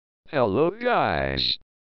Hello guys!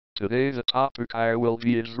 Today the topic I will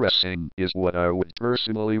be addressing is what I would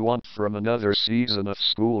personally want from another season of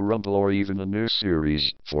School Rumble or even a new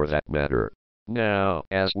series, for that matter. Now,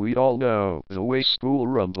 as we all know, the way School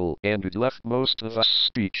Rumble ended left most of us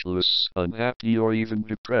speechless, unhappy or even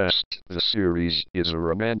depressed. The series is a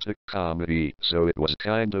romantic comedy, so it was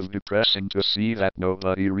kind of depressing to see that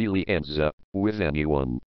nobody really ends up with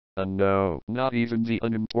anyone. And no, not even the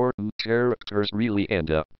unimportant characters really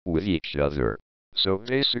end up with each other. So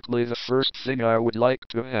basically the first thing I would like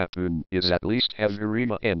to happen is at least have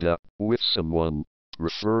Irina end up with someone,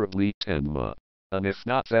 preferably Tenma. And if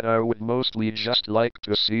not that, I would mostly just like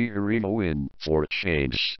to see Irina win, for a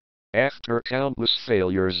change. After countless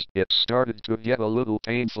failures, it started to get a little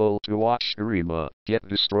painful to watch Irina get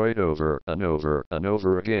destroyed over and over and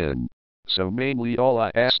over again. So mainly all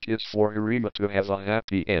I ask is for Irina to have a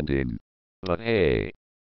happy ending. But hey,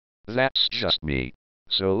 that's just me.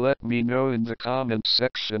 So let me know in the comment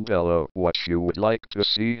section below what you would like to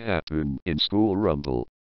see happen in School Rumble.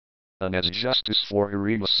 And as Justice for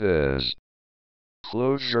Irina says,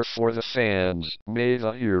 closure for the fans, may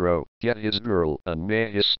the hero get his girl and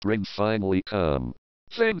may his spring finally come.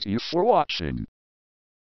 Thank you for watching.